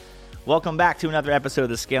Welcome back to another episode of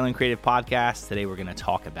the Scaling Creative Podcast. Today we're going to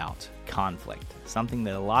talk about conflict, something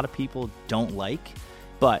that a lot of people don't like,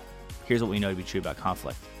 but here's what we know to be true about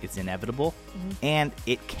conflict. It's inevitable, and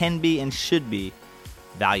it can be and should be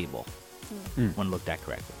valuable when looked at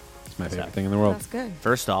correctly. It's my favorite thing in the world. That's good.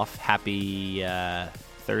 First off, happy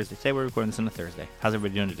Thursday. Today we're recording this on a Thursday. How's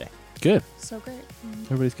everybody doing today? Good. So great.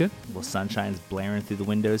 Everybody's good? Well, sunshine's blaring through the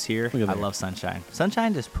windows here. Look at I that. love sunshine.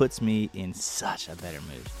 Sunshine just puts me in such a better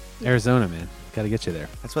mood. Arizona, man. Got to get you there.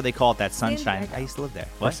 That's what they call it, that sunshine. Diego. I used to live there.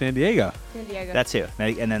 Or What? San Diego. San Diego. That too.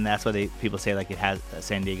 And then that's why people say like it has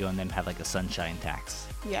San Diego and then have like a sunshine tax.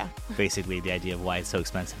 yeah. Basically the idea of why it's so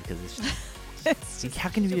expensive because it's just, It's just how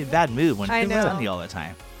can you be in a bad mood when I it's know. sunny all the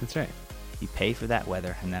time? That's right. You pay for that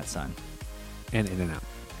weather and that sun. And In and Out.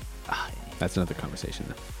 Ah, That's another conversation,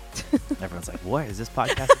 though. everyone's like, what is this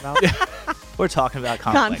podcast about? We're talking about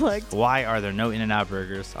conflict. Why are there no In-N-Out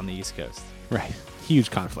burgers on the East Coast? Right.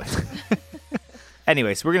 Huge conflict.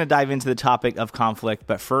 Anyways, we're going to dive into the topic of conflict,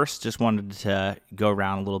 but first just wanted to go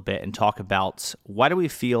around a little bit and talk about why do we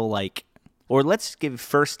feel like, or let's give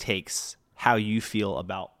first takes how you feel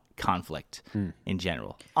about conflict in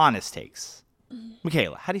general. Honest takes.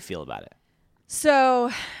 Michaela, how do you feel about it?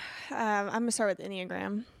 So, I'm going to start with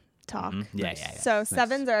Enneagram talk. Yeah. So,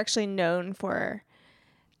 sevens are actually known for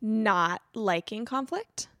not liking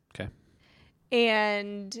conflict. Okay.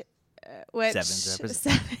 And which Sevens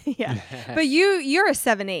represent. yeah. But you're a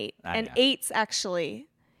 7-8, I and know. 8s actually,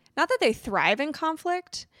 not that they thrive in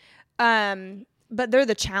conflict, but they're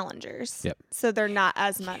the challengers. Yep. So they're not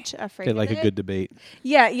as much afraid They of like it. a good debate.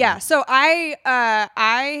 Yeah. So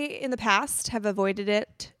I in the past have avoided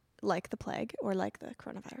it like the plague or like the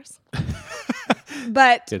coronavirus.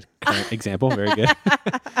 But Good example. Very good.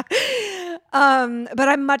 but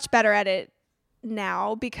I'm much better at it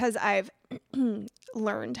now because I've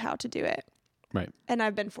learned how to do it. Right. And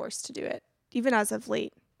I've been forced to do it even as of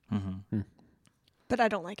late. But I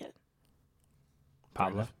don't like it.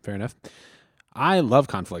 Pablo? Fair enough. I love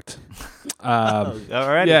conflict. All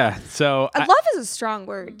right. Yeah. So Love is a strong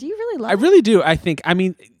word. Do you really love I really do. I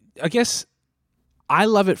guess I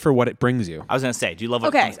love it for what it brings you. I was going to say, do you love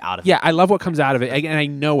what Okay. comes out of Yeah, it? I love what comes out of it, and I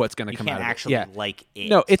know what's going to You come can't out of actually it. Yeah. like it.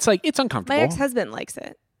 No, it's like it's My uncomfortable. ex-husband likes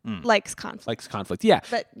it. Likes conflict. Likes conflict. Yeah.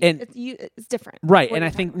 But and it's different. right, What and are I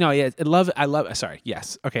you think talking I love sorry,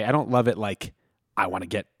 yes. Okay, I don't love it like I want to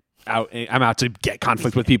get out I'm out to get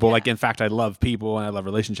conflict with people. Yeah. Like in fact I love people and I love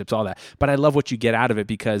relationships, all that. But I love what you get out of it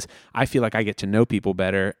because I feel like I get to know people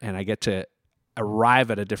better and I get to arrive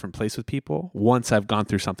at a different place with people once I've gone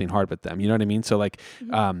through something hard with them. You know what I mean? So like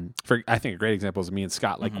for I think a great example is me and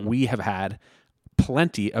Scott. Like we have had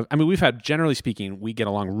plenty of we've had, generally speaking, we get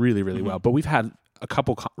along really, really well, but we've had a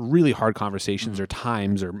couple really hard conversations or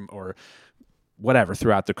times or whatever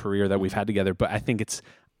throughout the career that we've had together. But I think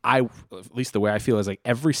at least the way I feel is like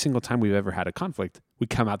every single time we've ever had a conflict, we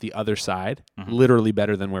come out the other side literally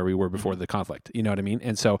better than where we were before the conflict. You know what I mean?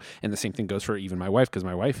 And so, and the same thing goes for even my wife, because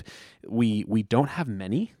my wife, we don't have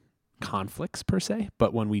many conflicts per se,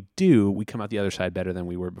 but when we do, we come out the other side better than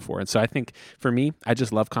we were before. And so I think for me, I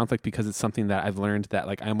just love conflict because it's something that I've learned that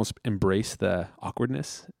like I almost embrace the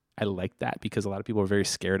awkwardness. I like that because a lot of people are very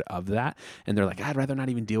scared of that. And they're like, I'd rather not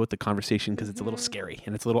even deal with the conversation because it's a little scary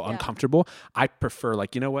and it's a little uncomfortable. I prefer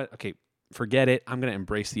like, you know what? Okay, forget it. I'm going to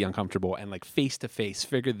embrace the uncomfortable and like face to face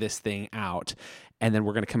figure this thing out. And then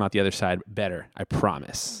we're going to come out the other side better. I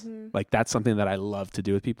promise. Like that's something that I love to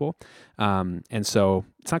do with people. And so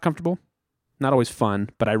it's not comfortable, not always fun,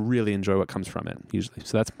 but I really enjoy what comes from it usually.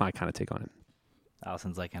 So that's my kind of take on it.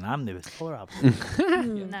 Allison's like, and I'm the polar opposite.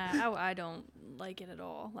 Nah, I don't like it at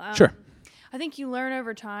all. Sure. I think you learn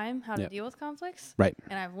over time how to deal with conflicts. Right.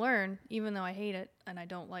 And I've learned, even though I hate it and I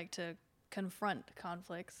don't like to confront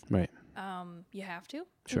conflicts, Right. you have to.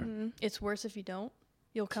 Sure. It's worse if you don't.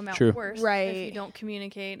 You'll come out True. worse if Right. you don't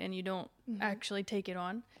communicate and you don't actually take it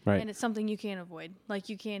on. Right. And it's something you can't avoid. Like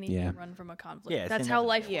you can't even Yeah. run from a conflict. Yeah, it's That's how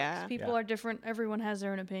life Yeah. works. People are different. Everyone has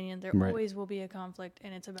their own opinion. There Right. always will be a conflict,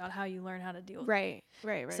 and it's about how you learn how to deal with it.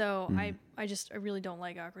 Right. So I really don't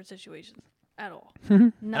like awkward situations at all.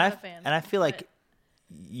 and Not a fan. I feel like but-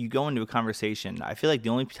 you go into a conversation. I feel like the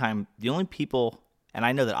only people, and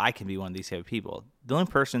I know that I can be one of these type of people. The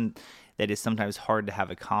only person that is sometimes hard to have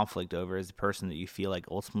a conflict over is the person that you feel like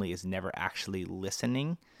ultimately is never actually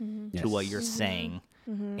listening to what you're saying.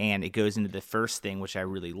 And it goes into the first thing, which I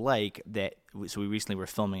really like. So we recently were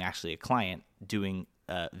filming actually a client doing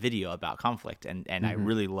a video about conflict, and I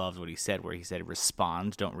really loved what he said, where he said,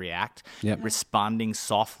 "Respond, don't react." Yep. Responding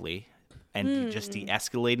softly and just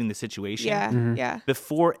de-escalating the situation Yeah.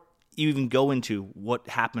 before you even go into what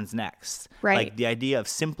happens next. Right. Like the idea of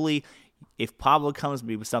simply if Pablo comes to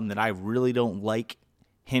me with something that I really don't like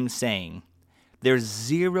him saying, there's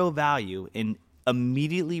zero value in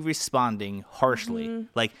immediately responding harshly.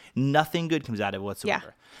 Like nothing good comes out of it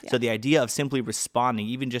whatsoever. Yeah. So the idea of simply responding,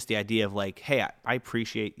 even just the idea of like, hey, I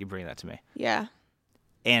appreciate you bringing that to me. Yeah.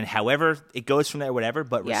 And however it goes from there, whatever,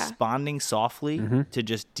 but Yeah. responding softly to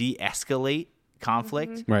just de-escalate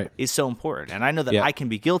conflict Right. is so important. And I know that Yeah. I can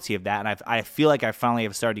be guilty of that. And I feel like I finally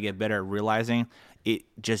have started to get better at realizing it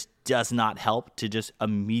just does not help to just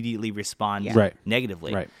immediately respond Yeah. Right.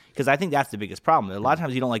 negatively. Right. Because I think that's the biggest problem. A lot of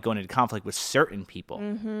times you don't like going into conflict with certain people.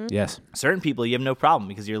 Yes. Certain people you have no problem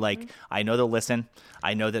because you're like, I know they'll listen.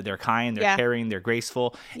 I know that they're kind, they're Yeah. caring, they're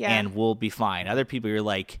graceful, Yeah. and we'll be fine. Other people you're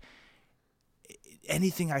like,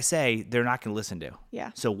 anything I say, they're not going to listen to.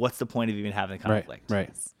 Yeah. So what's the point of even having a Right. conflict? Right.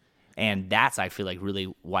 And that's, I feel like, really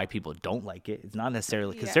why people don't like it. It's not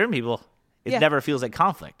necessarily because Yeah. certain people, it Yeah. never feels like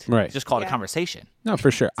conflict. Right. It's just called a Yeah. conversation. No, for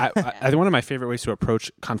sure. I think one of my favorite ways to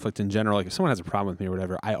approach conflict in general, like if someone has a problem with me or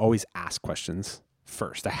whatever, I always ask questions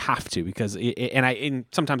first. I have to because and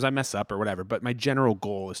sometimes I mess up or whatever, but my general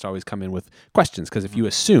goal is to always come in with questions because if you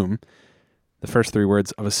assume, the first 3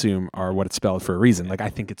 words of assume are what it's spelled for a reason. Like I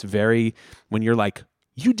think it's very when you're like,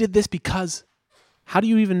 you did this because how do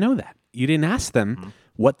you even know that? You didn't ask them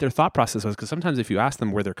what their thought process was because sometimes if you ask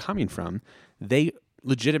them where they're coming from, they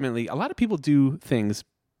legitimately a lot of people do things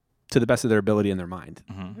to the best of their ability in their mind,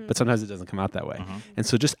 but sometimes it doesn't come out that way. And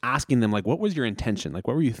so just asking them like, what was your intention? Like,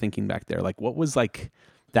 what were you thinking back there? Like, what was like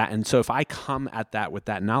that? And so if I come at that with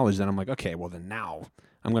that knowledge, then I'm like, okay, well then now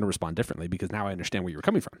I'm going to respond differently because now I understand where you're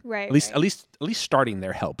coming from. Right, At right. least starting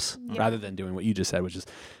there helps rather than doing what you just said, which is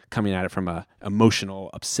coming at it from a emotional,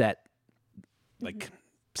 upset, like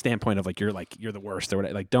standpoint of like you're the worst or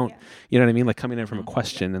whatever. Like don't, you know what I mean? Like coming in from a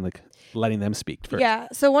question and like letting them speak first. Yeah.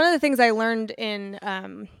 So one of the things I learned in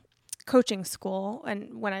coaching school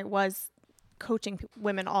and when I was coaching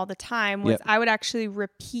women all the time was Yep. I would actually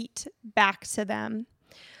repeat back to them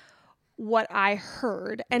what I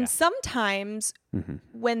heard. And sometimes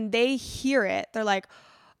when they hear it, they're like,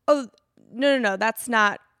 oh, no, that's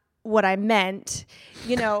not what I meant,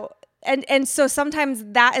 you know. And so sometimes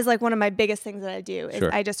that is like one of my biggest things that I do is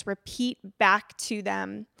Sure. I just repeat back to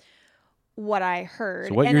them what I heard.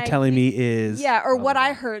 So what And you're I telling think- me is yeah, or what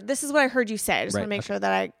I heard. This is what I heard you say. I just Right, want to make okay. sure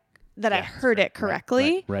that I heard it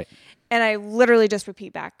correctly. Right. And I literally just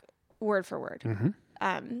repeat back word for word.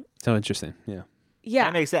 So interesting. Yeah. Yeah.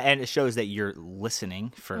 That makes sense. And it shows that you're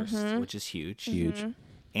listening first, which is huge. Huge.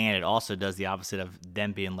 And it also does the opposite of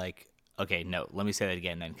them being like, okay, no, let me say that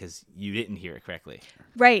again then because you didn't hear it correctly.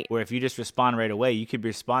 Right. Where if you just respond right away, you could be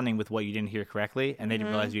responding with what you didn't hear correctly and they didn't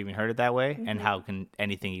realize you even heard it that way. And how can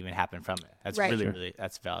anything even happen from it? That's Right. really,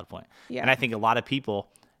 that's a valid point. Yeah. And I think a lot of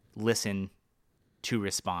people listen to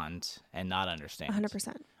respond and not understand.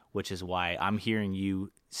 100%. Which is why I'm hearing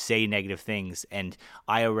you say negative things and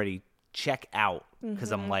I already check out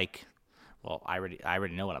because I'm like, well, I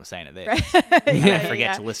already know what I'm saying to this. I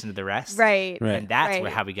forget to listen to the rest. Right. Right. And that's Right.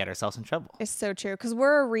 where how we get ourselves in trouble. It's so true because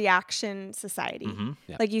we're a reaction society.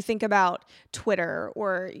 Like you think about Twitter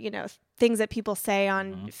or, you know, things that people say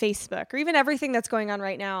on Facebook or even everything that's going on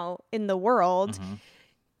right now in the world,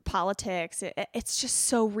 politics, it's just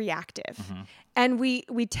so reactive. And we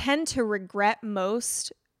tend to regret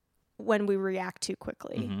most when we react too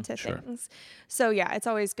quickly to things. So yeah, it's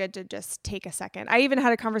always good to just take a second. I even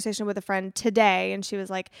had a conversation with a friend today and she was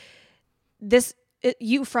like,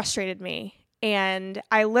 you frustrated me. And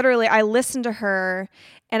I listened to her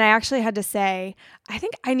and I actually had to say, I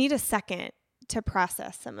think I need a second to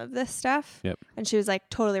process some of this stuff. Yep. And she was like,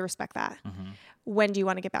 totally respect that. When do you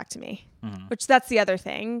want to get back to me? Which that's the other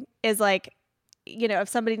thing is like, you know, if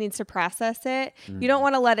somebody needs to process it, you don't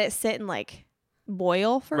want to let it sit and like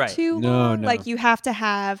boil for Right. too No, long. no. Like you have to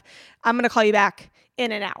have, I'm going to call you back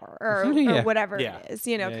in an hour or Yeah. whatever Yeah. it is,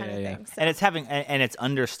 you know, Yeah, kind yeah, of yeah. thing. So, And it's having and it's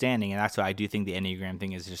understanding, and that's why I do think the Enneagram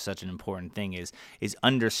thing is just such an important thing is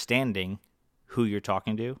understanding who you're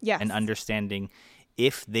talking to Yes. and understanding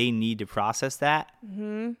if they need to process that,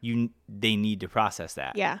 they need to process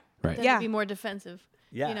that. yeah. Right. Tend Yeah. to be more defensive.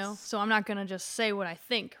 You know, Yes. so I'm not gonna just say what I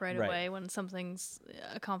think right Right. away when something's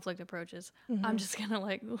a conflict approaches. I'm just gonna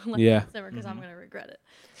like let Yeah. it simmer because I'm gonna regret it.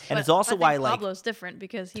 And But it's also I think why like Pablo's different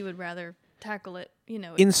because he would rather tackle it. You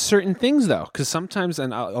know, In certain things though, because sometimes,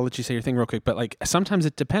 and I'll let you say your thing real quick, but like sometimes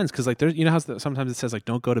it depends because like there's, you know how sometimes it says like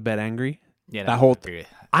don't go to bed angry. yeah, that no, whole I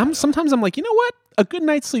agree. sometimes I'm like, you know what? a good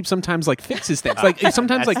night's sleep sometimes like fixes things. Like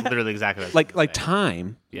sometimes That's like literally exactly what I was like gonna say.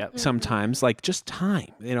 time. Yep. Sometimes like just time,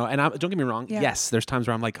 you know, and don't get me wrong. Yeah. Yes, there's times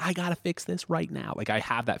where I'm like, I got to fix this right now. Like I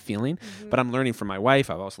have that feeling, but I'm learning from my wife.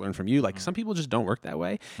 I've also learned from you. Like some people just don't work that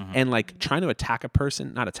way. And like trying to attack a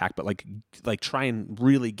person, not attack, but like try and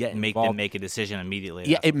really get Make involved. them make a decision immediately.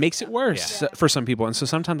 Yeah, That's it makes it worse Yeah. for some people. And so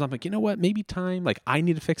sometimes I'm like, you know what? Maybe time, like I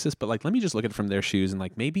need to fix this, but like let me just look at it from their shoes and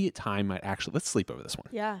like maybe time might actually, let's sleep over this one.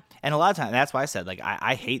 Yeah. And a lot of times, that's why I said, like,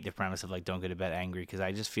 I hate the premise of, like, don't go to bed angry, because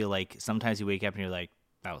I just feel like sometimes you wake up and you're like,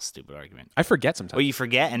 that was a stupid argument. I forget sometimes. Or you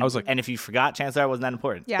forget, and I was like- and if you forgot, chances are it wasn't that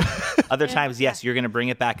important. Yeah. Other times, yes, you're going to bring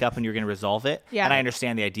it back up and you're going to resolve it. Yeah. And I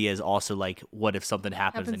understand the idea is also, like, what if something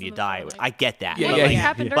happens and Happens you in the die? morning. I get that. Yeah, but, yeah, like, yeah.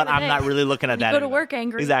 Happened during but the I'm day. not really looking at that. go to anymore. work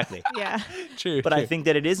angry. Exactly. Yeah. True. But I think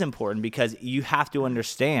that it is important, because you have to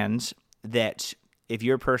understand that if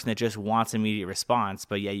you're a person that just wants immediate response,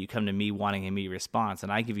 but yeah, you come to me wanting immediate response,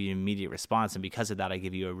 and I give you an immediate response, and because of that, I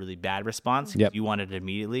give you a really bad response. Yep. You want it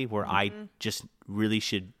immediately, where I just really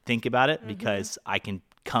should think about it, because I can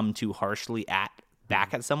come too harshly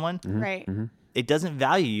back at someone. Right. It doesn't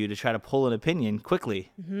value you to try to pull an opinion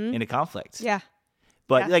quickly in a conflict. Yeah.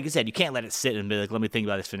 But Yeah. like I said, you can't let it sit and be like, let me think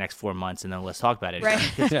about this for the next 4 months and then let's talk about it.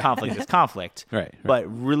 Right. Because conflict is conflict. Right. But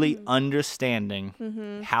really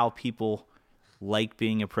understanding how people like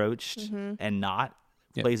being approached and not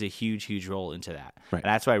Yeah. plays a huge, huge role into that. Right.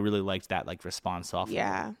 And that's why I really liked that, like, response softly.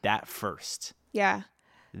 Yeah. That first. Yeah.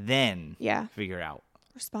 Then Yeah. figure out.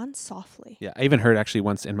 Respond softly. Yeah, I even heard actually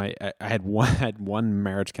once in my I had one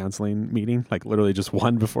marriage counseling meeting, like literally just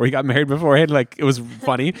one before he got married beforehand. Like it was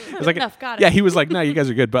funny. It was like Enough, got it. yeah, he was like, no, you guys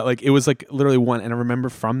are good, but like it was like literally one. And I remember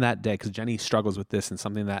from that day, because Jenny struggles with this and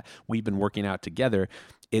something that we've been working out together.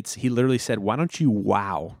 He literally said, why don't you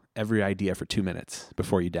wow every idea for 2 minutes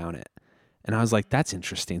before you down it? And I was like, that's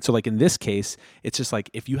interesting. So like in this case, it's just like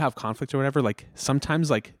if you have conflict or whatever, like sometimes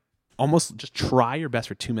like almost just try your best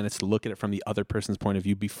for 2 minutes to look at it from the other person's point of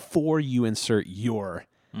view before you insert your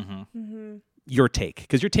take,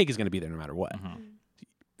 because your take is going to be there no matter what.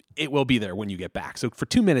 It will be there when you get back. So for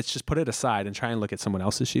 2 minutes, just put it aside and try and look at someone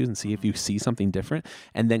else's shoes and see if you see something different,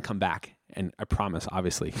 and then come back. And I promise,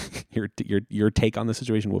 obviously, your take on the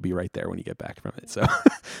situation will be right there when you get back from it. So,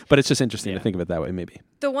 but it's just interesting to think of it that way, maybe.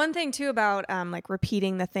 The one thing too about like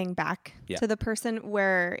repeating the thing back Yeah. to the person,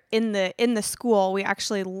 where in the school we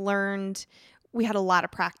actually learned, we had a lot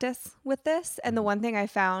of practice with this, and the one thing I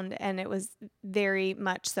found, and it was very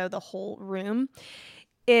much so the whole room,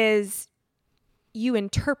 is you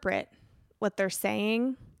interpret what they're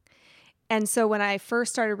saying. And so when I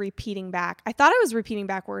first started repeating back, I thought I was repeating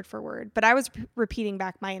back word for word, but I was repeating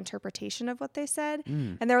back my interpretation of what they said.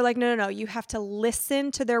 And they were like, no, you have to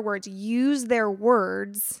listen to their words, use their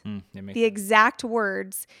words, the exact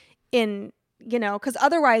words in, because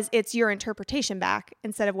otherwise it's your interpretation back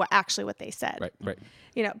instead of what they said. Right.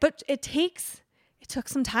 But it took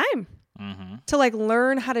some time to like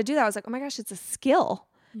learn how to do that. I was like, oh my gosh, it's a skill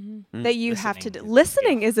that you have to do.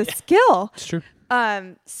 Listening is a skill. It's true.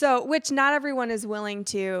 So which not everyone is willing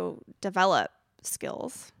to develop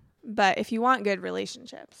skills, but if you want good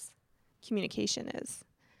relationships, communication is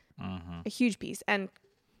a huge piece, and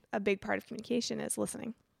a big part of communication is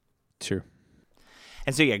listening. True.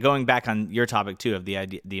 And so, yeah, going back on your topic too of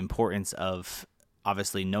the importance of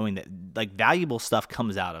obviously knowing that like valuable stuff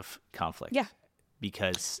comes out of conflict. Yeah.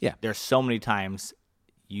 Because Yeah. there's so many times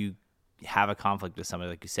you have a conflict with somebody,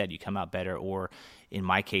 like you said, you come out better. Or in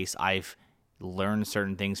my case, I've learned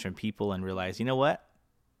certain things from people and realized, you know what?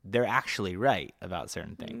 They're actually right about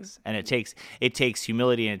certain things. And it takes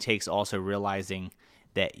humility, and it takes also realizing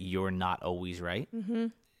that you're not always right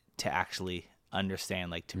to actually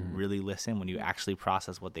understand, like to really listen when you actually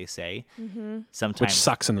process what they say. Sometimes, Which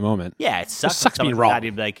sucks in the moment. yeah, it sucks. sucks when being someone wrong. comes out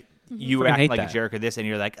and be like, you were Fucking acting hate like that. a jerk or this, and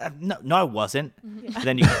you're like, no, I wasn't.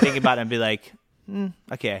 Then you can think about it and be like,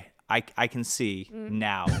 okay, I can see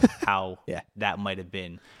now how that might have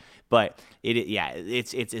been. But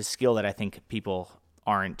it's a skill that I think people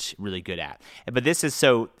aren't really good at. But this is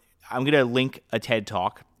so. I'm gonna link a TED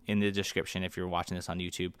Talk in the description if you're watching this on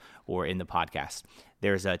YouTube or in the podcast.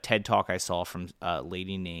 There's a TED Talk I saw from a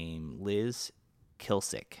lady named Liz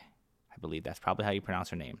Kilsick. I believe that's probably how you pronounce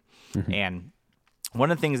her name. And one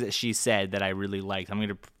of the things that she said that I really liked, I'm going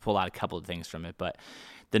to pull out a couple of things from it, but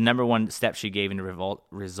the number one step she gave into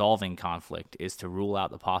resolving conflict is to rule out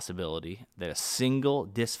the possibility that a single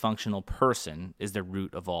dysfunctional person is the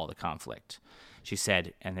root of all the conflict. She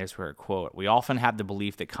said, and there's her quote, "We often have the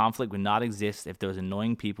belief that conflict would not exist if those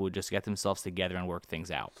annoying people would just get themselves together and work things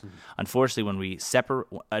out. Unfortunately,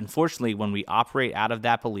 when we operate out of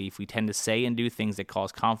that belief, we tend to say and do things that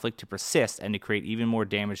cause conflict to persist and to create even more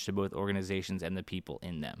damage to both organizations and the people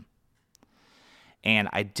in them." And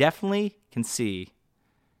I definitely can see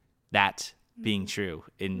that being true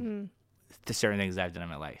in the certain things I've done in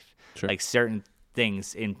my life. Sure. Like certain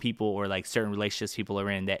things in people or like certain relationships people are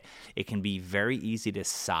in, that it can be very easy to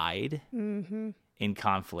side in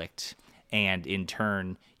conflict, and in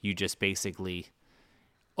turn you just basically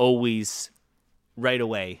always right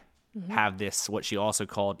away have this, what she also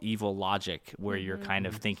called evil logic, where you're kind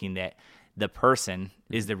of thinking that the person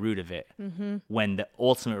is the root of it, when the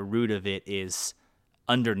ultimate root of it is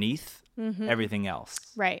underneath everything else.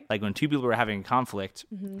 Right. Like when two people were having a conflict,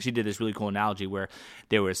 she did this really cool analogy where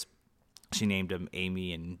she named them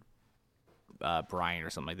Amy and Brian or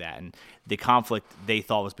something like that, and the conflict they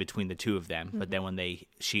thought was between the two of them. But then when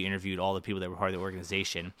she interviewed all the people that were part of the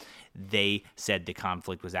organization, they said the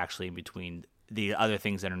conflict was actually in between the other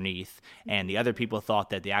things underneath, and the other people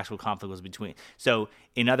thought that the actual conflict was between. So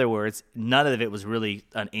in other words, none of it was really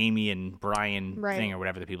an Amy and Brian thing or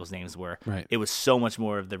whatever the people's names were. Right. It was so much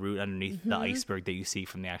more of the root underneath the iceberg that you see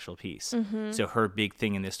from the actual piece. So her big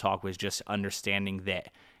thing in this talk was just understanding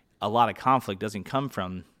that a lot of conflict doesn't come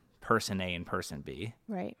from person A and person B.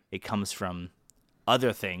 Right. It comes from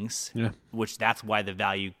other things, Yeah. which that's why the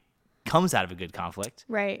value comes out of a good conflict.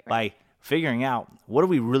 Right. By figuring out what are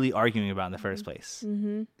we really arguing about in the first place.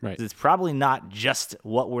 Right. 'Cause it's probably not just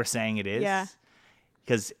what we're saying it is. Yeah.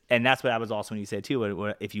 And that's what I was also when you said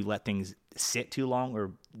too, if you let things sit too long,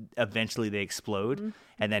 or eventually they explode.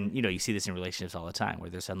 And then, you see this in relationships all the time,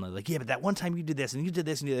 where they're suddenly like, yeah, but that one time you did this and you did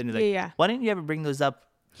this and you did that. And you're like, Yeah. why didn't you ever bring those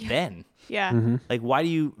up then? Yeah. Like, why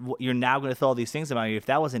you're now going to throw all these things about you? If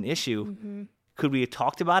that was an issue, could we have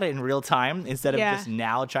talked about it in real time instead of just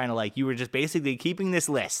now trying to, you were just basically keeping this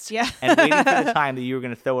list and waiting for the time that you were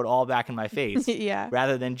going to throw it all back in my face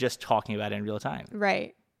rather than just talking about it in real time.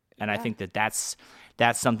 Right. And I think that's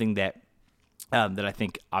something that I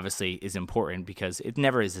think obviously is important, because it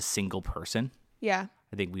never is a single person. Yeah.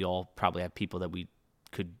 I think we all probably have people that we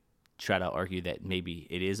could try to argue that maybe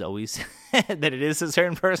it is always that it is a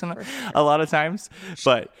certain person a lot of times,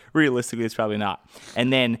 but realistically it's probably not.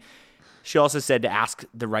 And then she also said to ask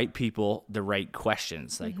the right people the right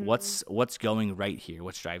questions, like what's going right here,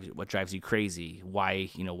 what drives you crazy, why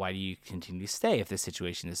do you continue to stay if this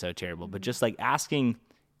situation is so terrible? But just like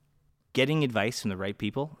getting advice from the right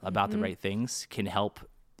people about the right things can help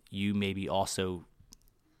you. Maybe also,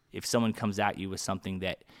 if someone comes at you with something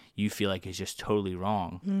that you feel like is just totally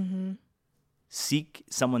wrong, seek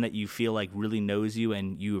someone that you feel like really knows you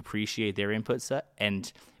and you appreciate their input set,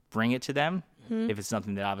 and bring it to them. If it's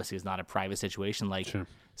something that obviously is not a private situation, like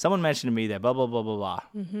someone mentioned to me that blah, blah, blah, blah,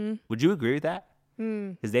 blah. Would you agree with that?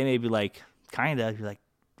 Because they may be like, kind of. You're like,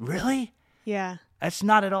 really? Yeah. That's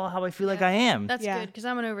not at all how I feel like I am. That's good, because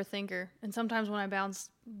I'm an overthinker. And sometimes when I bounce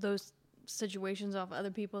those situations off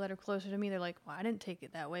other people that are closer to me, they're like, well, I didn't take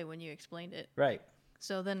it that way when you explained it. Right.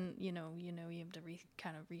 So then, you have to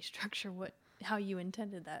kind of restructure how you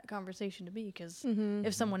intended that conversation to be. Because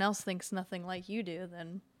if someone else thinks nothing like you do,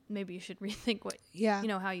 then maybe you should rethink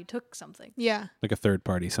how you took something. Yeah. Like a third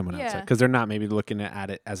party, someone else. Because they're not maybe looking at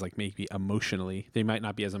it as maybe emotionally. They might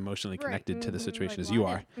not be as emotionally connected to the situation as you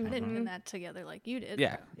are. I didn't put that together like you did.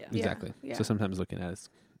 Yeah, exactly. Yeah. So sometimes looking at it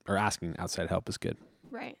or asking outside help is good.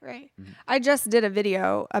 Right. I just did a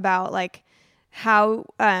video about how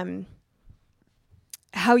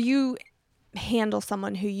you handle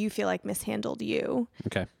someone who you feel like mishandled you.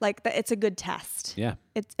 Okay. It's a good test. Yeah.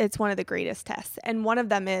 It's one of the greatest tests. And one of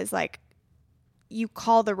them is you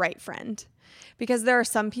call the right friend, because there are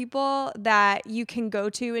some people that you can go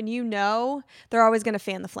to and they're always going to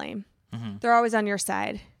fan the flame. They're always on your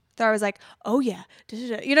side. They're always like, oh yeah,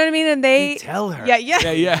 you know what I mean? And they tell her. Yeah.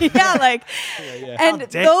 Yeah. And how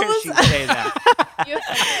dare those she say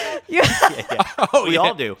that? We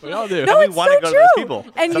all do. No, we it's want so to go true. to those people.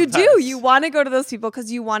 And sometimes. you want to go to those people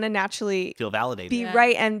because you want to naturally feel validated. be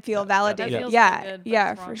right and feel validated. That feels Yeah. so good, but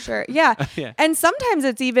Yeah, it's for wrong. sure. Yeah. Yeah. And sometimes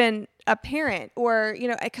it's even a parent, or,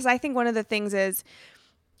 because I think one of the things is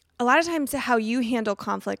a lot of times how you handle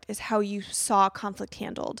conflict is how you saw conflict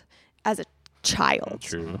handled as a child.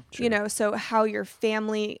 True. So how your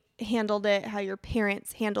family handled it, how your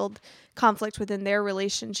parents handled conflict within their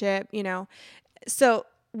relationship, So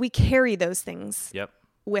we carry those things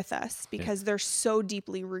with us because they're so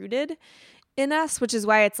deeply rooted in us, which is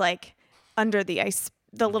why it's under the ice,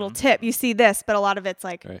 the little tip, you see this, but a lot of it's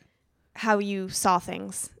how you saw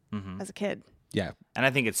things as a kid. Yeah. And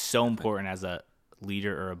I think it's so important as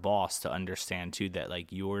leader or a boss to understand too that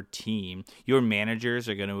like your team, your managers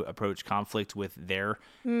are going to approach conflict with their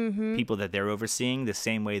people that they're overseeing the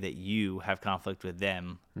same way that you have conflict with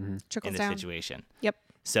them in the situation. Yep.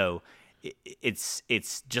 So it's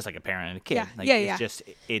just like a parent and a kid.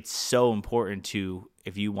 It's so important to,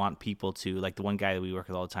 if you want people to, like the one guy that we work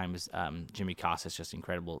with all the time is Jimmy Casas, just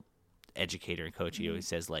incredible educator and coach. He always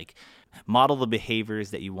says like, model the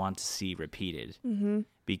behaviors that you want to see repeated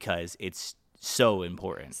because it's so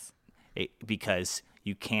important. Because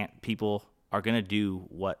people are going to do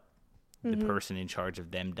what the person in charge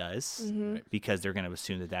of them does because they're going to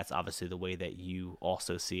assume that that's obviously the way that you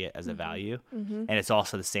also see it as a value. And it's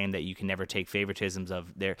also the same that you can never take favoritisms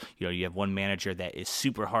of their, you have one manager that is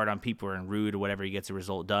super hard on people and rude or whatever, he gets a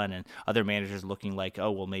result done, and other managers looking like,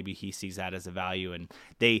 oh, well, maybe he sees that as a value, and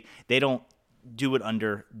they don't do it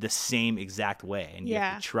under the same exact way. And you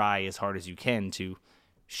have to try as hard as you can to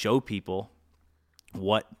show people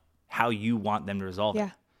how you want them to resolve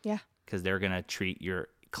it. Yeah. Because they're going to treat your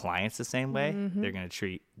clients the same way. They're going to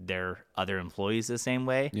treat their other employees the same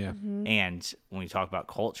way. Yeah. And when we talk about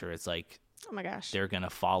culture, it's like, oh my gosh, they're going to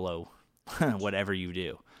follow whatever you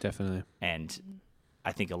do. Definitely. And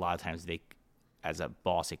I think a lot of times as a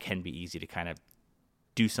boss, it can be easy to kind of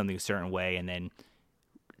do something a certain way and then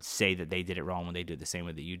say that they did it wrong when they did it the same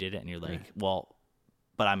way that you did it. And you're like, well,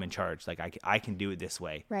 but I'm in charge. Like I can do it this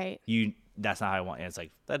way. Right. That's not how I want it. And it's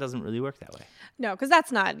like, that doesn't really work that way. No, because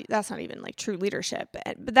that's not even like true leadership.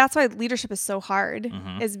 But that's why leadership is so hard,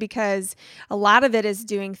 is because a lot of it is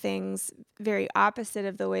doing things very opposite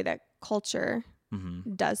of the way that culture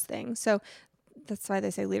does things. So that's why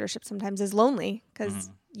they say leadership sometimes is lonely, because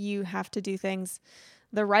you have to do things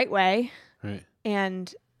the right way. Right.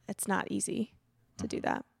 And it's not easy to do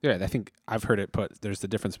that. Yeah, I think I've heard it put, there's the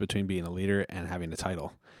difference between being a leader and having a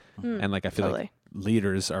title. And like I feel like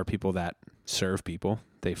leaders are people that serve people.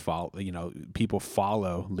 They follow, people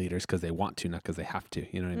follow leaders because they want to, not because they have to.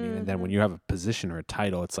 You know what I mean? And then when you have a position or a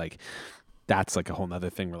title, it's like, that's like a whole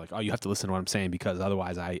nother thing. We're like, oh, you have to listen to what I'm saying because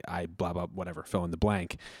otherwise I blah, blah, whatever, fill in the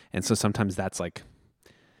blank. And so sometimes that's like,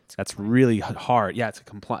 that's really hard. Yeah, it's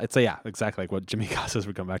exactly like what Jimmy Casas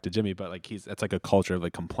would come back to Jimmy, but like that's like a culture of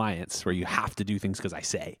like compliance where you have to do things because I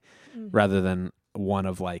say, rather than one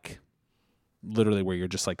of like literally where you're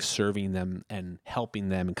just like serving them and helping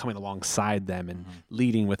them and coming alongside them and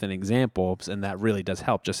leading with an example. And that really does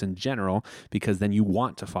help just in general, because then you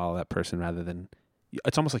want to follow that person rather than,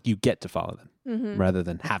 it's almost like you get to follow them rather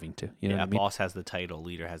than having to. You know what I mean? Boss has the title,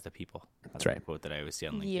 leader has the people. That's right. A quote that I always see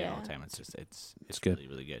on LinkedIn all the time. It's just it's good. Really,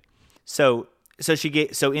 really good. So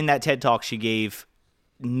in that TED Talk, she gave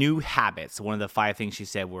new habits. One of the 5 things she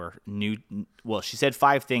said were she said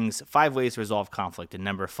 5 ways to resolve conflict, and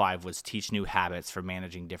number 5 was teach new habits for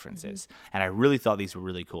managing differences. And I really thought these were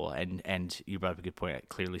really cool. And you brought up a good point.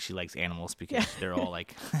 Clearly she likes animals because they're all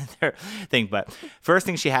like their thing. But first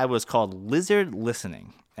thing she had was called lizard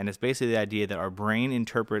listening. And it's basically the idea that our brain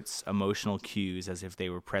interprets emotional cues as if they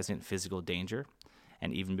were present physical danger,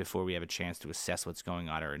 and even before we have a chance to assess what's going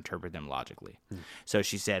on or interpret them logically. So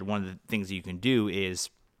she said one of the things that you can do is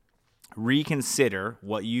reconsider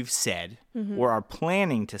what you've said or are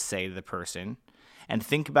planning to say to the person, and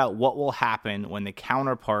think about what will happen when the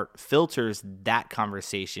counterpart filters that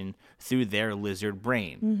conversation through their lizard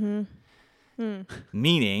brain.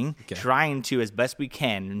 Meaning, trying to, as best we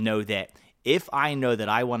can, know that if I know that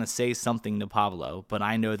I want to say something to Pablo, but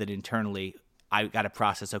I know that internally I've got to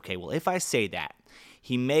process, okay, well, if I say that,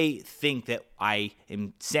 he may think that I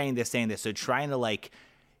am saying this. So trying to like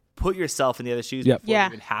put yourself in the other shoes before it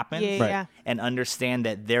even happens, and understand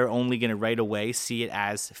that they're only going to right away see it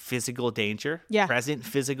as physical danger, present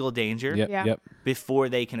physical danger, before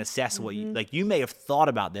they can assess what you, like you may have thought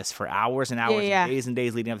about this for hours and hours and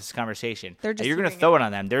days leading up to this conversation. You're going to throw it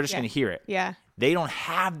on them. They're just going to hear it. Yeah. They don't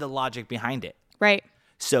have the logic behind it. Right.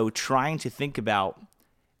 So trying to think about,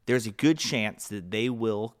 there's a good chance that they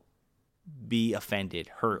will be offended,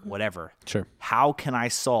 hurt, whatever. Sure. How can I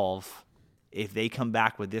solve if they come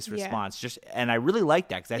back with this response? And I really like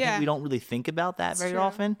that, because I think we don't really think about that very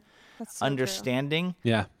often. That's so understanding.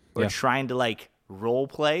 True. Yeah. Or trying to like role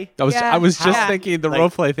play. I was just thinking the role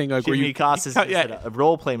play thing, like Jimmy Casas is a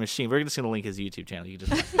role play machine. We're just going to link his YouTube channel. You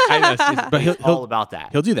just but he'll all about that.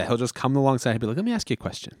 He'll do that. He'll just come alongside and be like, let me ask you a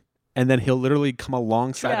question. And then he'll literally come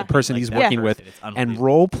alongside the person he's working with and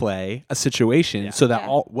role play a situation so that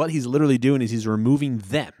what he's literally doing is he's removing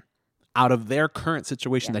them out of their current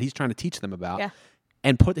situation that he's trying to teach them about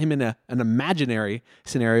and put him in an imaginary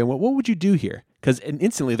scenario. What would you do here? Because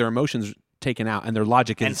instantly their emotions taken out, and their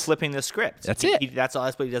logic is and flipping the script. That's it. That's all.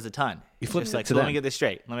 That's what he does a ton. He flips just it like, to so let them. me get this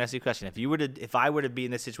straight. Let me ask you a question. If I were to be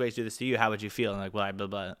in this situation, do this to you, how would you feel? And like, well, blah,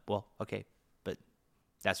 blah. Well, okay, but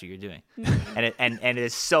that's what you're doing. and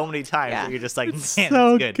it's so many times that you're just like, man,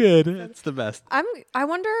 so that's good. It's the best. I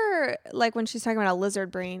wonder, like, when she's talking about a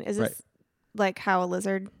lizard brain, is this like how a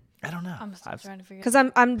lizard? I don't know. I'm still trying to figure.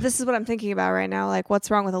 Because this is what I'm thinking about right now. Like,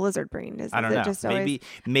 what's wrong with a lizard brain? I don't know. Just maybe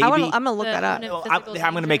I'm gonna look that up. I'm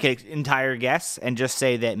going to make an entire guess and just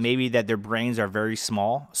say that maybe that their brains are very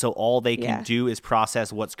small, so all they can do is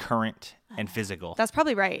process what's current and physical. That's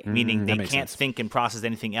probably right. Meaning they can't think and process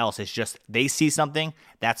anything else. It's just they see something.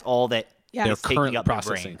 That's all that they're taking up their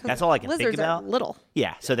brain. That's all I can think about. Lizards are little.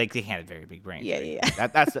 Yeah, so they can't have very big brains. Yeah.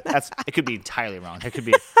 That's it. Could be entirely wrong. It could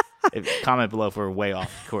be. Comment below if we're way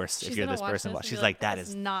off course. If you're this person, she's like, that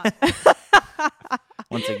is not.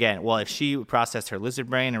 Once again, well, if she processed her lizard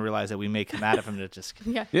brain and realized that we may come at it from it, just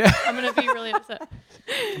yeah, I'm gonna be really upset.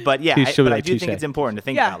 But yeah, but I do think it's important to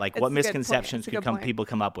think about like what it's misconceptions could people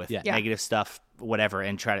come up with, negative stuff, whatever,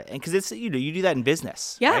 and try to, and because it's you do that in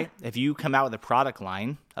business, right? If you come out with a product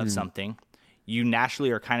line of something, you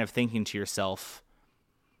naturally are kind of thinking to yourself,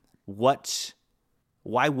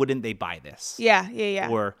 why wouldn't they buy this? Yeah.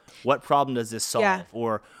 Or what problem does this solve? Yeah.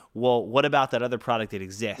 Or, well, what about that other product that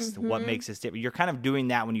exists? Mm-hmm. What makes this different? You're kind of doing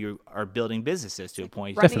that when you are building businesses to a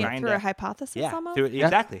point. Running it through a hypothesis almost?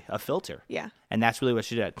 Exactly. A filter. Yeah. And that's really what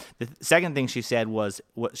she did. The second thing she said was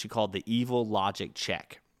what she called the evil logic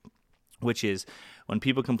check, which is when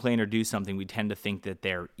people complain or do something, we tend to think that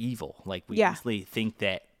they're evil. Like we usually think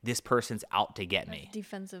that this person's out to get me.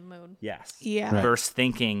 Defensive mode. Yes. Yeah. Right. Versus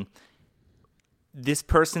thinking, this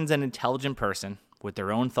person's an intelligent person with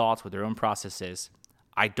their own thoughts, with their own processes.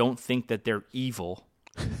 I don't think that they're evil,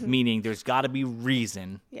 meaning there's got to be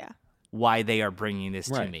reason why they are bringing this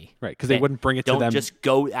to me. Right, because they wouldn't bring it to them. Don't just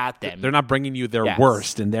go at them. They're not bringing you their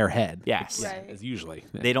worst in their head. Yes. As usually.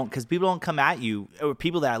 Yeah. They don't, because people don't come at you, or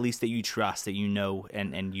people that at least that you trust, that you know,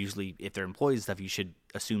 and usually if they're employees and stuff, you should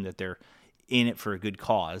assume that they're in it for a good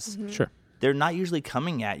cause. Mm-hmm. Sure. They're not usually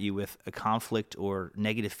coming at you with a conflict or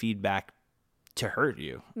negative feedback to hurt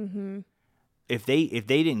you. Mm-hmm. If they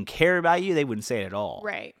didn't care about you, they wouldn't say it at all.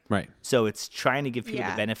 Right. So it's trying to give people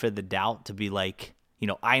the benefit of the doubt to be like,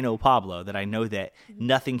 I know Pablo, that I know that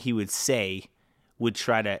nothing he would say would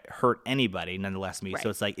try to hurt anybody, nonetheless me. Right. So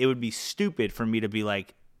it's like, it would be stupid for me to be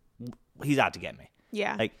like, he's out to get me.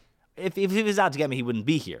 Yeah. Like if he was out to get me, he wouldn't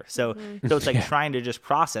be here. So it's like trying to just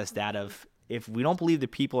process that of, if we don't believe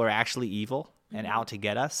that people are actually evil and out to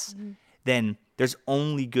get us, then there's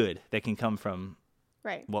only good that can come from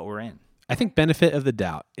what we're in. I think benefit of the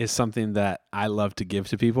doubt is something that I love to give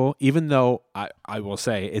to people, even though I will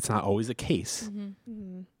say it's not always the case. Mm-hmm.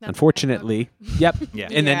 Mm-hmm. Unfortunately. Yep. Yeah.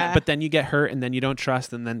 And then you get hurt and then you don't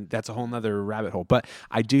trust, and then that's a whole nother rabbit hole. But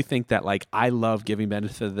I do think that like I love giving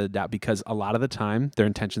benefit of the doubt because a lot of the time their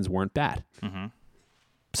intentions weren't bad. Mm-hmm.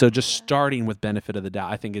 So just starting with benefit of the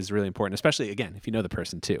doubt, I think, is really important, especially, again, if you know the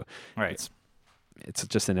person too. Right. It's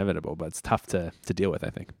just inevitable, but it's tough to deal with,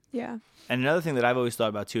 I think. Yeah. And another thing that I've always thought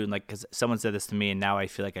about too, and like, because someone said this to me, and now I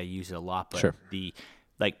feel like I use it a lot, but the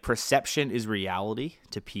like perception is reality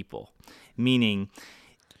to people, meaning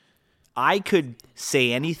I could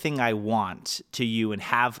say anything I want to you and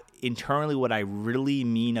have internally what I really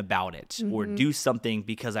mean about it, or do something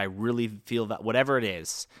because I really feel that, whatever it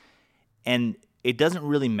is, and it doesn't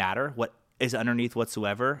really matter what is underneath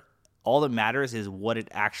whatsoever. All that matters is what it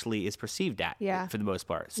actually is perceived at, for the most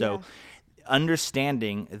part. So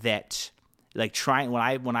understanding that, like, trying,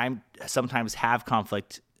 when I sometimes have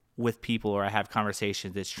conflict with people or I have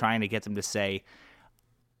conversations, it's trying to get them to say,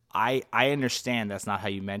 I understand that's not how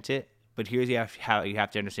you meant it, but here's how you have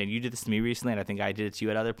to understand. You did this to me recently, and I think I did it to you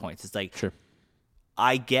at other points. It's like,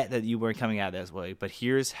 I get that you weren't coming out this way, but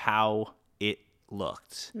here's how it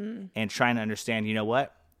looked. And trying to understand, you know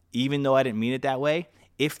what? Even though I didn't mean it that way,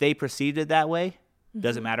 if they perceived it that way,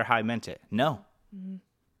 doesn't matter how I meant it. No.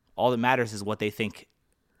 All that matters is what they think,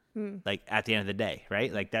 like, at the end of the day,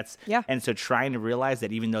 right? Like, that's... Yeah. And so trying to realize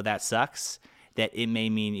that even though that sucks, that it may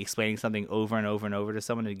mean explaining something over and over and over to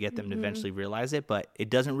someone to get them to eventually realize it, but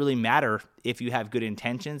it doesn't really matter if you have good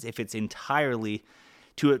intentions, if it's entirely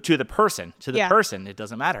to the person. To the person, it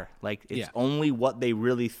doesn't matter. Like, it's only what they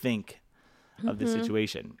really think of the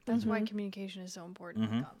situation. That's why communication is so important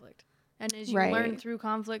in conflict. And as you learn through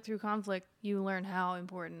conflict, you learn how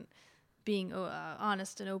important being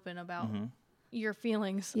honest and open about your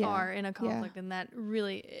feelings are in a conflict. And that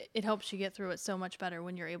really, it helps you get through it so much better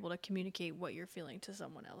when you're able to communicate what you're feeling to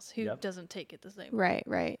someone else who doesn't take it the same way.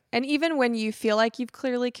 Right. And even when you feel like you've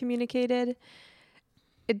clearly communicated,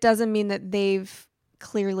 it doesn't mean that they've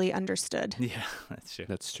clearly understood. Yeah, that's true.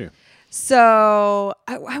 That's true. So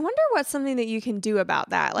I wonder what's something that you can do about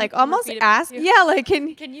that. Like almost ask, like can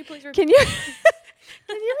you please repeat? Can you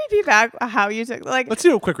can you repeat back how you took like? Let's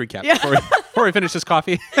do a quick recap before we finish this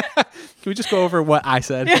coffee. Can we just go over what I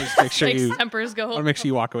said? Just make sure you tempers go. I want to make sure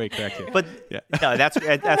you walk away correctly. But no, that's a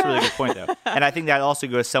really good point though, and I think that also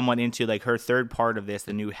goes somewhat into like her third part of this,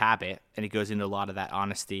 the new habit, and it goes into a lot of that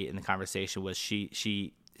honesty in the conversation. Was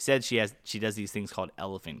she said she does these things called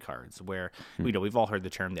elephant cards, where we've all heard the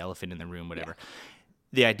term the elephant in the room, whatever. Yeah.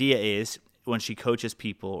 The idea is when she coaches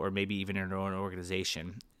people, or maybe even in her own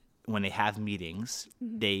organization, when they have meetings,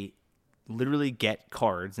 they literally get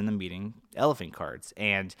cards in the meeting, elephant cards,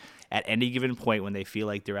 and at any given point when they feel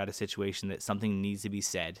like they're at a situation that something needs to be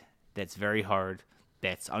said that's very hard,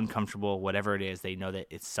 that's uncomfortable, whatever it is, they know that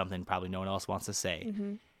it's something probably no one else wants to say.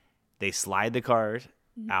 They slide the card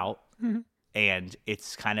out, and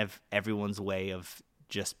it's kind of everyone's way of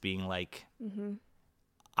just being like,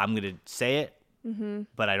 I'm going to say it,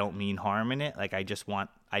 but I don't mean harm in it. Like I just want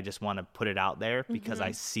to put it out there because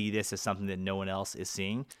I see this as something that no one else is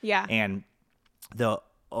seeing. Yeah. And the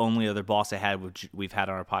only other boss I had, which we've had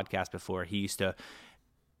on our podcast before, he used to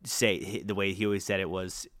say, the way he always said it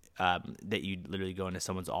was that you'd literally go into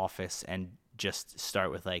someone's office and just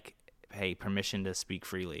start with like, hey, permission to speak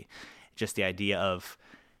freely. Just the idea of,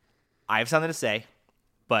 I have something to say,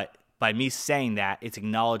 but by me saying that, it's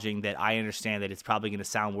acknowledging that I understand that it's probably going to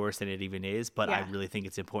sound worse than it even is, but I really think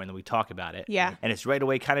it's important that we talk about it. Yeah. And it's right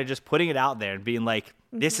away kind of just putting it out there and being like,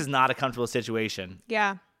 this is not a comfortable situation.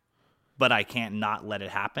 Yeah. But I can't not let it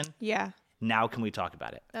happen. Yeah. Now can we talk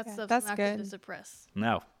about it? That's not good to suppress.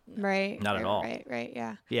 No. Right. Not at all. Right.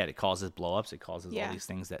 Yeah. Yeah. It causes blow-ups. It causes all these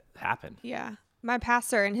things that happen. Yeah. My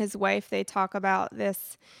pastor and his wife, they talk about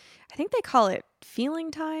this. I think they call it feeling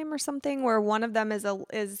time or something, where one of them is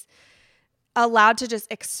allowed to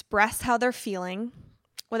just express how they're feeling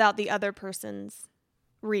without the other person's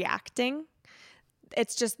reacting.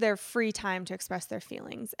 It's just their free time to express their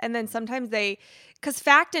feelings. And then sometimes because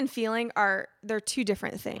fact and feeling they're two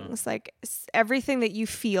different things. Like everything that you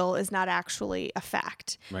feel is not actually a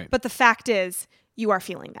fact. Right. But the fact is you are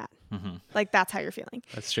feeling that. Like that's how you're feeling.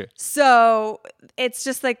 That's true. So it's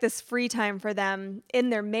just like this free time for them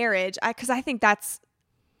in their marriage. Because I think that's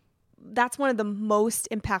one of the most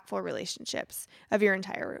impactful relationships of your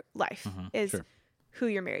entire life is who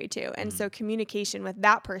you're married to. And so communication with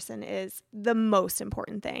that person is the most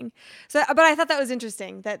important thing. So, but I thought that was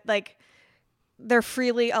interesting that like they're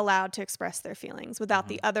freely allowed to express their feelings without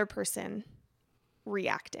the other person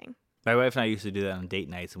reacting. My wife and I used to do that on date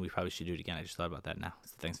nights, and we probably should do it again. I just thought about that now.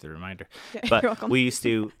 Thanks for the reminder. Yeah, but you're welcome. We used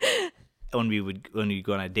to, when we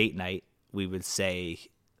go on a date night, we would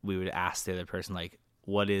ask the other person, like,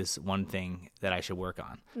 what is one thing that I should work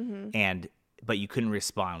on? But you couldn't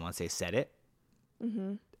respond once they said it.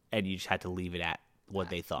 And you just had to leave it at what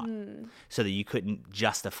they thought. So that you couldn't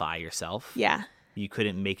justify yourself. Yeah. You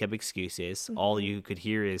couldn't make up excuses. All you could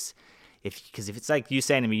hear is, because if it's like you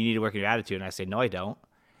saying to me, you need to work on your attitude, and I say, no, I don't.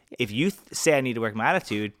 If you say I need to work on my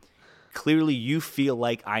attitude, clearly you feel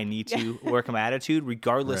like I need to work on my attitude,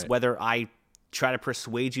 regardless whether I try to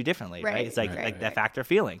persuade you differently, right? It's like that factor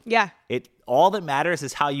feeling. Yeah. All that matters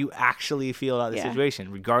is how you actually feel about the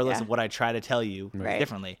situation, regardless of what I try to tell you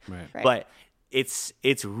differently. Right. But it's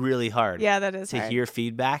really hard. Yeah, that is to hard. hear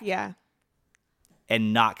feedback. Yeah.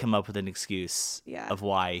 And not come up with an excuse of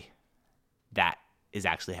why that is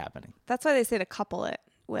actually happening. That's why they say to couple it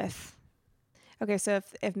with, okay, so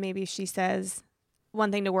if maybe she says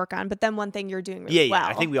one thing to work on, but then one thing you're doing really well.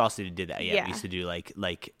 I think we also did that. Yeah. We used to do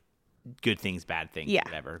like good things, bad things,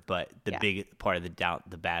 whatever. But the big part of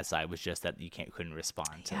the bad side was just that you couldn't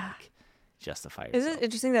respond to like justify yourself. Isn't it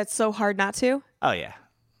interesting that it's so hard not to? Oh yeah,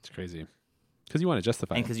 it's crazy because you want to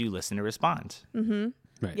justify and because you listen to respond.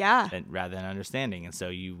 Right. Yeah. Rather than understanding, and so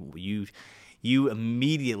you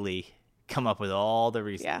immediately come up with all the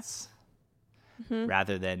reasons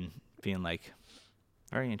rather than being like,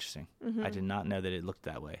 very interesting. I did not know that it looked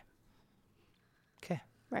that way. Okay.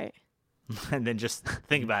 Right. And then just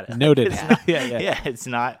think about it. Noted. It's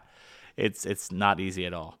not easy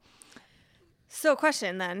at all. So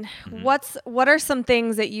question then, what are some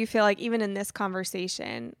things that you feel like even in this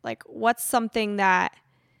conversation, like what's something that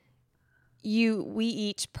we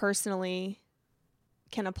each personally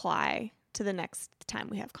can apply to the next time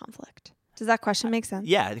we have conflict? Does that question make sense?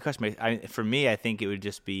 Yeah, the question for me, I think it would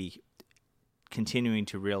just be continuing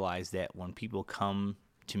to realize that when people come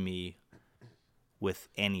to me with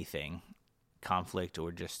anything, conflict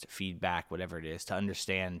or just feedback, whatever it is, to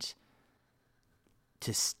understand,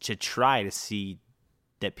 to try to see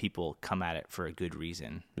that people come at it for a good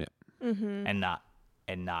reason, and not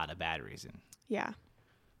and not a bad reason. Yeah.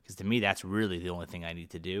 Because to me, that's really the only thing I need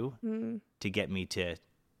to do to get me to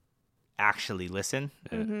actually listen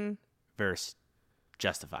versus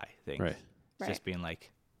justify things. Right. It's just being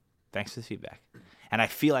like, thanks for the feedback. And I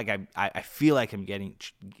feel like I'm getting,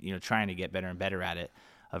 trying to get better and better at it,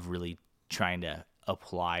 of really trying to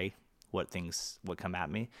apply what come at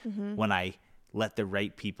me when I let the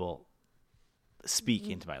right people speak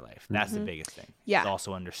into my life. That's the biggest thing. Yeah. It's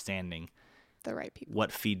also understanding The right people.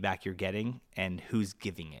 what feedback you're getting and who's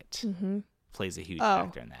giving it plays a huge Oh.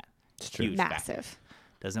 factor in that. It's true. Huge Massive. factor.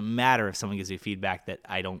 Doesn't matter if someone gives me feedback that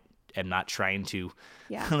I am not trying to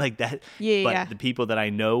like that. Yeah, but yeah. the people that I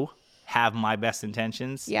know have my best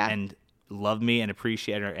intentions Yeah. and love me and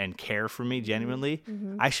appreciate and care for me genuinely,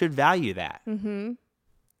 I should value that.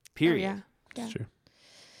 Period. Oh, yeah. It's true.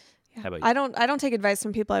 How about you? I don't take advice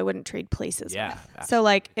from people I wouldn't trade places Yeah, with. absolutely. So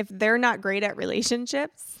like if they're not great at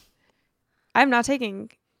relationships, I'm not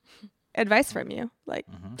taking advice from you. Like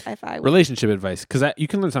if I Relationship advice, because you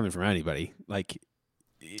can learn something from anybody. Like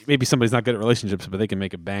maybe somebody's not good at relationships, but they can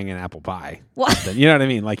make a banging apple pie. What? Something. You know what I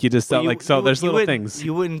mean? Like you just Well, there's little wouldn't- things.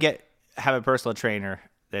 You wouldn't have a personal trainer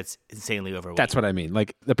that's insanely overweight. That's what I mean.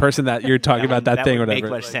 Like the person that you're talking about that thing or would whatever.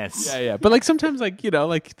 make much Like, sense. Yeah, yeah. But like sometimes like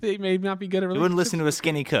they may not be good at You relationships. wouldn't listen to a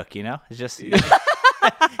skinny cook, It's just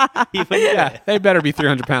Yeah, they better be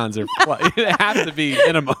 300 pounds or they have to be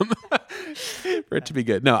minimum for it to be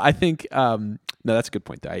good. No, I think no, that's a good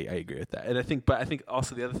point. I agree with that, and I think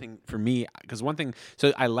also the other thing for me, because one thing,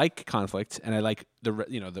 so I like conflict and I like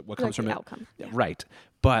what comes from the it, outcome. Yeah. right?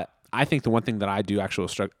 But I think the one thing that I do actually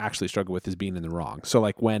struggle with is being in the wrong. So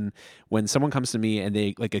like when someone comes to me and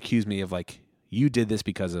they like accuse me of like you did this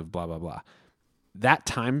because of blah blah blah. That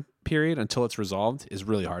time period until it's resolved is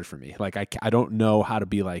really hard for me. Like I don't know how to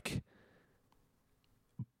be like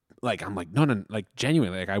I'm like no like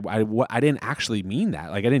genuinely like I didn't actually mean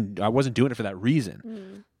that. Like I wasn't doing it for that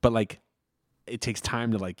reason. But like it takes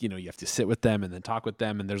time to like you have to sit with them and then talk with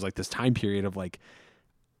them, and there's like this time period of like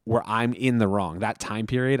where I'm in the wrong. That time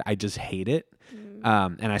period I just hate it.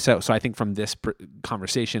 And so I think from this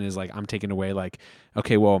conversation is like I'm taking away like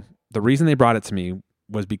okay, well the reason they brought it to me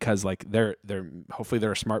was because like they're hopefully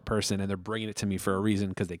they're a smart person and they're bringing it to me for a reason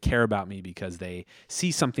because they care about me, because they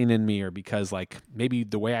see something in me, or because like maybe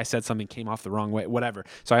the way I said something came off the wrong way, whatever.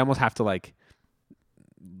 So I almost have to like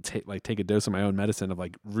take a dose of my own medicine of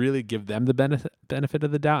like really give them the benefit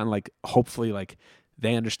of the doubt, and like hopefully like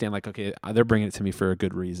they understand like okay, they're bringing it to me for a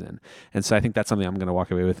good reason. And so I think that's something I'm going to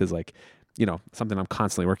walk away with is like something I'm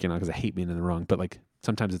constantly working on because I hate being in the wrong, but like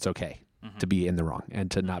sometimes it's okay to be in the wrong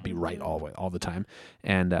and to not be right all the time.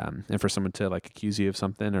 And for someone to like accuse you of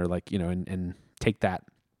something or like, and take that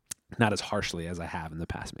not as harshly as I have in the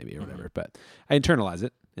past maybe or whatever, but I internalize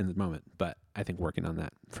it in the moment. But I think working on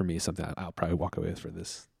that for me is something I'll probably walk away with for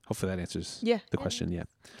this. Hopefully that answers the question. Yeah.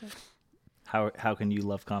 How can you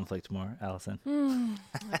love conflict more, Allison?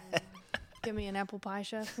 Give me an apple pie,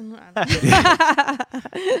 chef.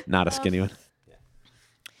 Not a skinny one.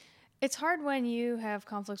 It's hard when you have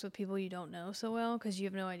conflicts with people you don't know so well because you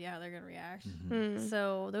have no idea how they're going to react.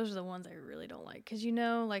 So those are the ones I really don't like because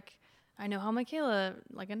like I know how Michaela,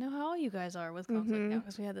 like I know how all you guys are with conflict now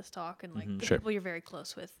because we had this talk and like the people you're very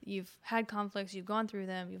close with. You've had conflicts, you've gone through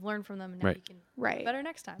them, you've learned from them, and now you can do better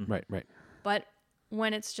next time. Right. But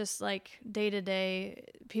when it's just like day to day,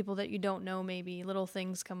 people that you don't know, maybe little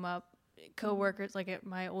things come up. Co-workers, like at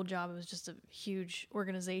my old job, it was just a huge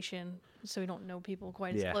organization, so we don't know people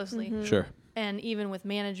quite as closely. Sure. And even with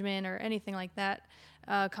management or anything like that,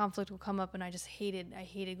 conflict will come up, and I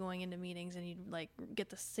hated going into meetings, and you'd like get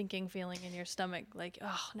the sinking feeling in your stomach, like,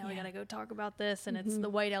 oh, now we gotta go talk about this, and it's the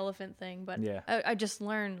white elephant thing. But I just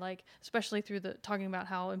learned, like, especially through talking about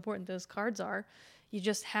how important those cards are, you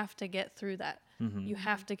just have to get through that. You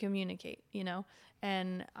have to communicate,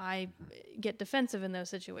 And I get defensive in those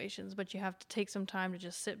situations, but you have to take some time to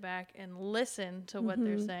just sit back and listen to what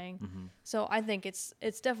they're saying. So I think it's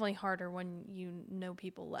definitely harder when you know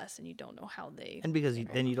people less and you don't know how they. And because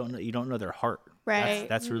then you don't know their heart. Right.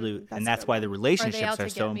 That's really, and that's why the relationships are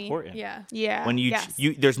so important. Yeah. When you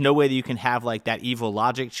there's no way that you can have like that evil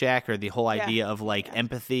logic check or the whole idea of like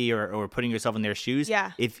empathy or putting yourself in their shoes.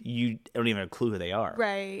 Yeah. If you don't even have a clue who they are.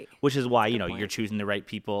 Right. Which is why you're choosing the right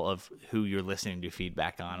people of who you're listening to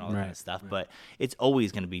feedback on, all that kind of stuff. But it's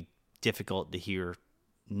always going to be difficult to hear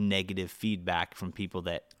negative feedback from people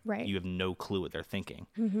that you have no clue what they're thinking.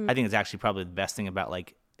 I think it's actually probably the best thing about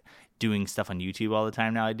like doing stuff on YouTube all the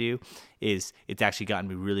time now is it's actually gotten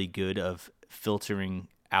me really good of filtering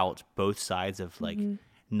out both sides of like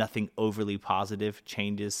nothing overly positive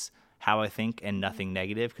changes how I think and nothing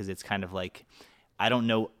negative, because it's kind of like I don't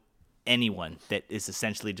know anyone that is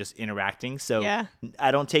essentially just interacting. So Yeah.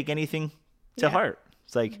 I don't take anything to Yeah. heart.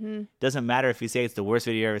 It's like, doesn't matter if you say it's the worst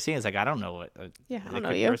video you've ever seen. It's like, I don't know what Yeah, I don't know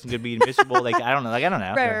a you. person could be miserable. Like, I don't know. Like, I don't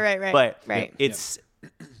know. Right. But Right. it's,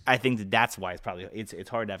 I think that's why it's probably, it's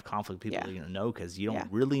hard to have conflict with people, Yeah. know, because you don't Yeah.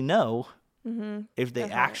 really know if they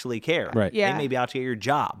actually care. Right. Yeah. They may be out to get your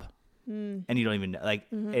job and you don't even know. Like,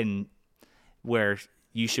 and where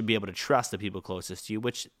you should be able to trust the people closest to you,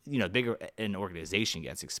 which, bigger an organization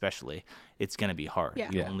gets, especially, it's going to be hard. Yeah.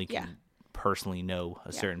 You Yeah. only can Yeah. personally know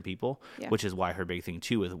a certain people, Yeah. which is why her big thing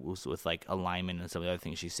too was with like alignment and some of the other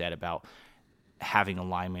things she said about having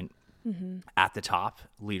alignment at the top,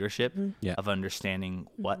 leadership Yeah. of understanding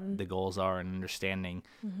what the goals are and understanding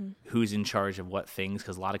who's in charge of what things,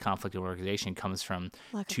 because a lot of conflict in organization comes from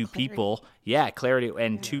Lack of two clarity. people, clarity,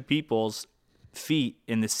 and two people's feet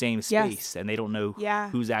in the same space, and they don't know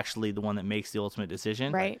who's actually the one that makes the ultimate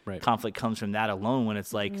decision. Right. Right. Conflict comes from that alone, when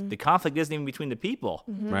it's like the conflict isn't even between the people.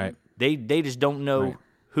 Right. They just don't know Right.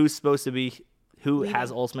 who's supposed to be, who has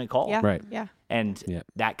ultimate call. Yeah. Right. Yeah. And Yeah.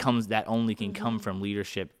 that only can come from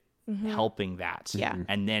leadership helping that. Yeah.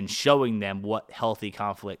 And then showing them what healthy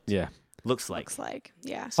conflict Yeah. looks like. Looks like.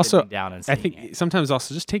 Yeah. Sitting Also, down and I seeing think it. sometimes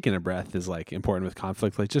also just taking a breath is like important with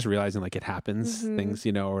conflict, like just realizing like it happens, things,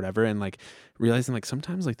 or whatever. And like realizing like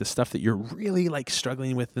sometimes like the stuff that you're really like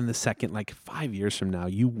struggling with in the second, like 5 years from now,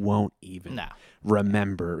 you won't even No.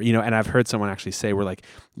 remember, and I've heard someone actually say we're like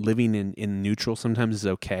living in neutral sometimes is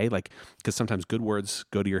okay. Like, cause sometimes good words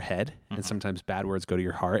go to your head and sometimes bad words go to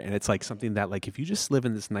your heart. And it's like something that like, if you just live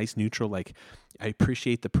in this nice neutral, like I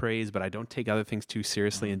appreciate the praise, but I don't take other things too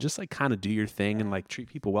seriously and just like kind of do your thing and like treat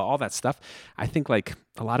people well, all that stuff. I think like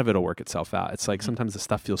a lot of it'll work itself out. It's like sometimes the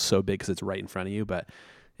stuff feels so big because it's right in front of you, but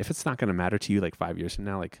if it's not going to matter to you like 5 years from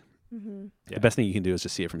now, like the best thing you can do is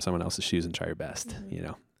just see it from someone else's shoes and try your best,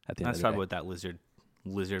 at the end That's of the probably day. what that lizard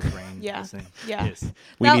brain Yeah. is. Yeah. Is.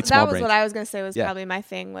 We that need small was brains. what I was going to say was Yeah. probably my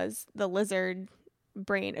thing was the lizard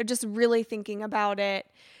brain. Or just really thinking about it.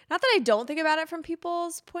 Not that I don't think about it from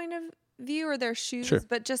people's point of view or their shoes, Sure.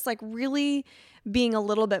 but just like really being a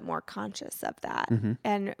little bit more conscious of that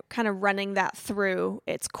and kind of running that through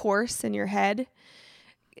its course in your head.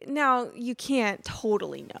 Now, you can't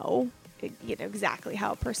totally know, exactly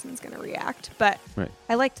how a person's going to react, but Right.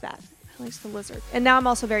 I liked that. I liked the lizard. And now I'm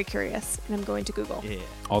also very curious and I'm going to Google Yeah.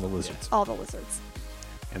 All the lizards all the lizards.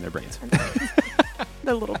 and their brains.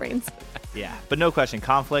 Their little brains. Yeah, but no question,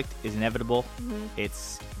 conflict is inevitable.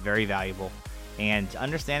 It's very valuable. And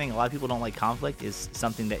understanding a lot of people don't like conflict is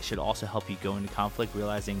something that should also help you go into conflict,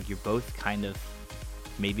 realizing you're both kind of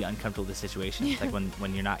maybe uncomfortable with the situation. It's like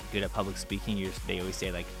when you're not good at public speaking, they always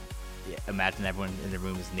say like, imagine everyone in the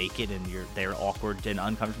room is naked and they're awkward and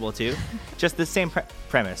uncomfortable too. Just the same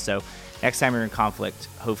premise. So next time you're in conflict,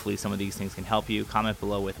 hopefully some of these things can help you. Comment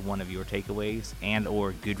below with one of your takeaways and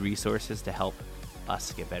or good resources to help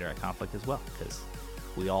us get better at conflict as well, because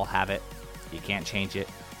we all have it. You can't change it,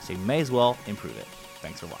 so you may as well improve it.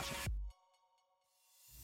 Thanks for watching.